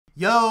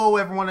Yo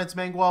everyone, it's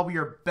Mangual. We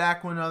are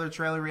back with another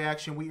trailer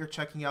reaction. We are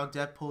checking out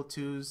Deadpool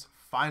 2's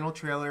final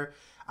trailer.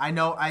 I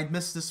know I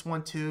missed this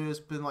one too. It's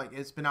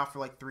been out for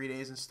like 3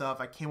 days and stuff.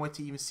 I can't wait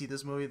to even see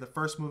this movie. The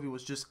first movie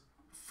was just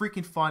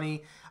freaking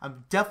funny.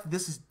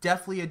 This is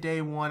definitely a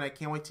day one. I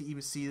can't wait to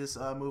even see this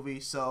movie.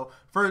 So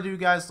further ado,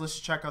 guys, let's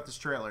check out this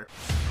trailer.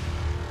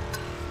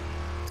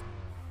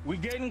 We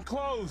getting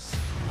close.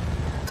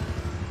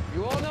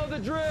 You all know the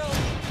drill.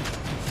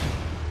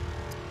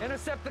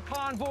 Intercept the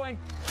convoy.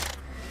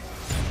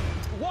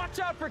 Watch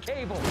out for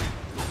Cable.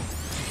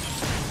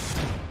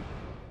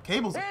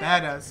 Cable's a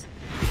badass.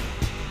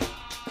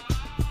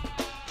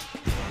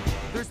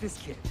 There's this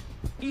kid.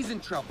 He's in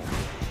trouble.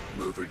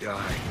 Move or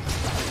die.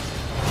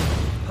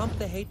 Pump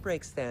the hate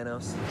brakes,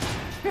 Thanos.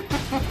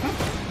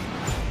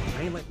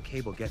 I ain't letting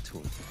Cable get to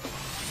him.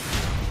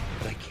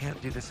 But I can't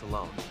do this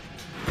alone.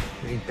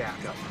 We need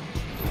backup.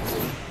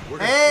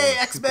 Hey,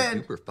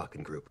 X-Men! Super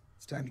fucking group.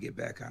 It's time to get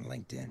back on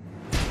LinkedIn.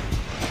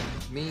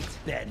 Meet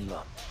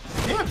Deadpool.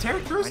 Damn,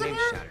 Terry Crews My in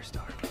name's here?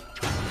 Shatterstar.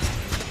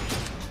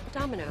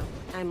 Domino,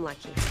 I'm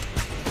lucky.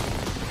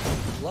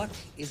 Luck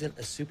isn't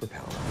a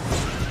superpower.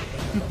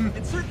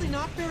 It's certainly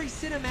not very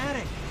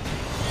cinematic.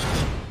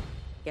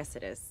 Yes,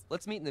 it is.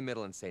 Let's meet in the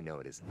middle and say no,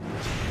 it isn't.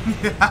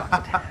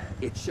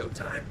 It's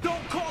showtime.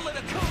 Don't call it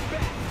a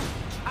comeback.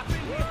 I've been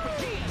here for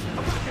years.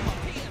 I'm rocking my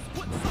pants,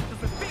 putting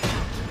suckers in fear.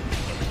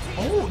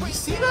 Oh, you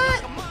see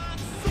that?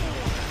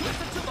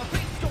 Listen to the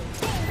bass go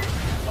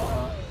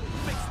boom.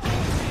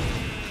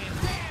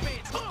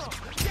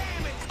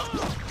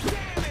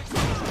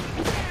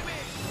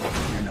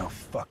 You're no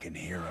fucking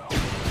hero.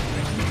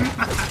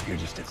 You're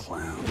just a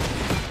clown.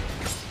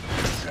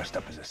 Dressed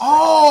up as a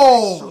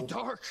Oh! So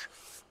dark.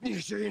 You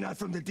sure you're not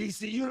from the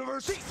DC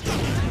universe?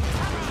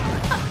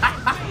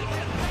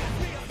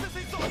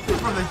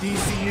 From the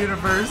DC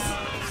universe.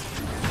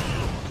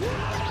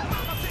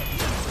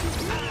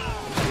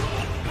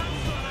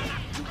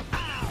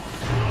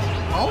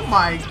 Oh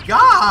my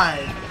god!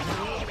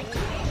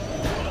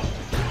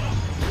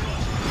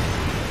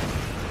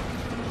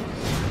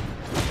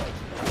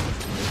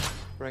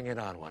 Bring it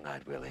on,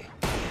 One-Eyed Willie.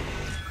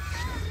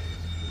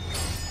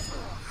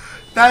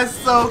 That's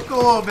so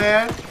cool,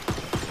 man.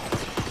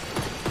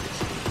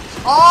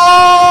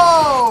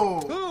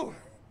 Oh! Ooh!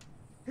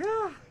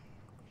 Yeah!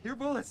 Your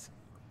bullets.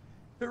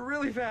 They're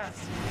really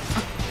fast.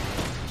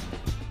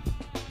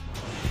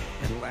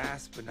 And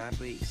last but not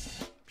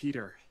least,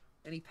 Peter.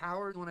 Any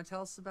powers you want to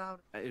tell us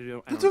about? I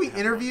don't They're doing have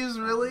interviews,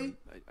 one. really?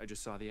 I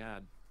just saw the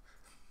ad.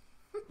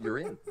 You're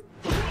in.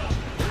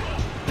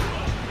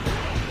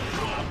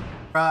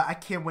 I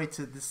can't wait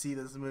to see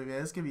this movie.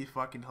 It's gonna be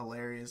fucking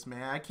hilarious,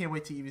 man. I can't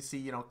wait to even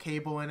see,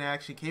 Cable in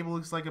action. Cable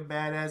looks like a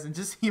badass, and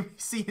just even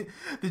see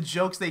the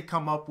jokes they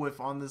come up with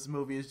on this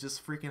movie is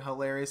just freaking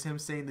hilarious. Him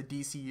saying the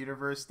DC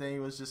Universe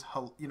thing was just,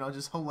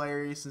 just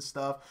hilarious and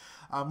stuff.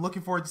 I'm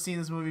looking forward to seeing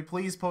this movie.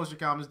 Please post your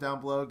comments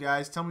down below,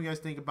 guys. Tell me what you guys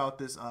think about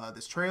this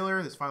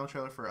trailer, this final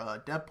trailer for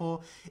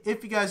Deadpool.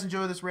 If you guys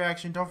enjoy this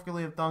reaction, don't forget to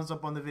leave a thumbs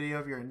up on the video.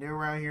 If you're new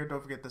around here,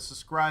 don't forget the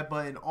subscribe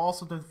button.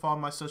 Also, don't follow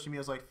my social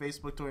medias like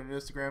Facebook, Twitter, and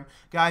Instagram.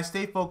 Guys,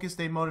 stay focused,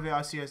 stay motivated.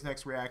 I'll see you guys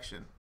next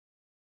reaction.